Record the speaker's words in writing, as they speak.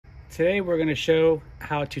Today we're going to show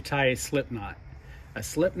how to tie a slip knot. A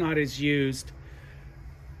slip knot is used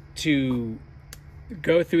to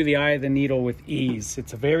go through the eye of the needle with ease.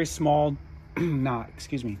 It's a very small knot,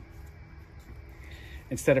 excuse me.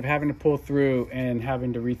 Instead of having to pull through and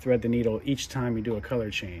having to rethread the needle each time you do a color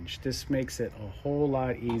change. This makes it a whole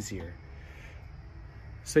lot easier.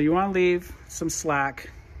 So you want to leave some slack,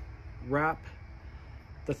 wrap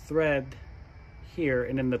the thread here,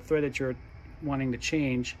 and then the thread that you're wanting to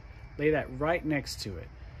change, lay that right next to it.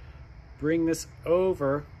 Bring this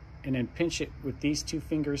over and then pinch it with these two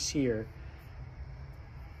fingers here,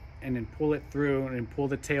 and then pull it through and then pull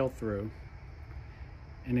the tail through,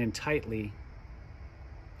 and then tightly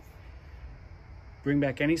bring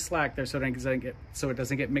back any slack there so it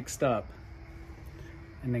doesn't get mixed up,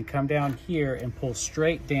 and then come down here and pull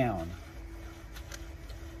straight down,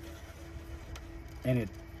 and it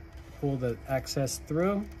pull the excess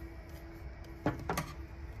through,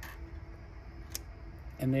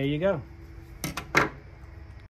 and there you go.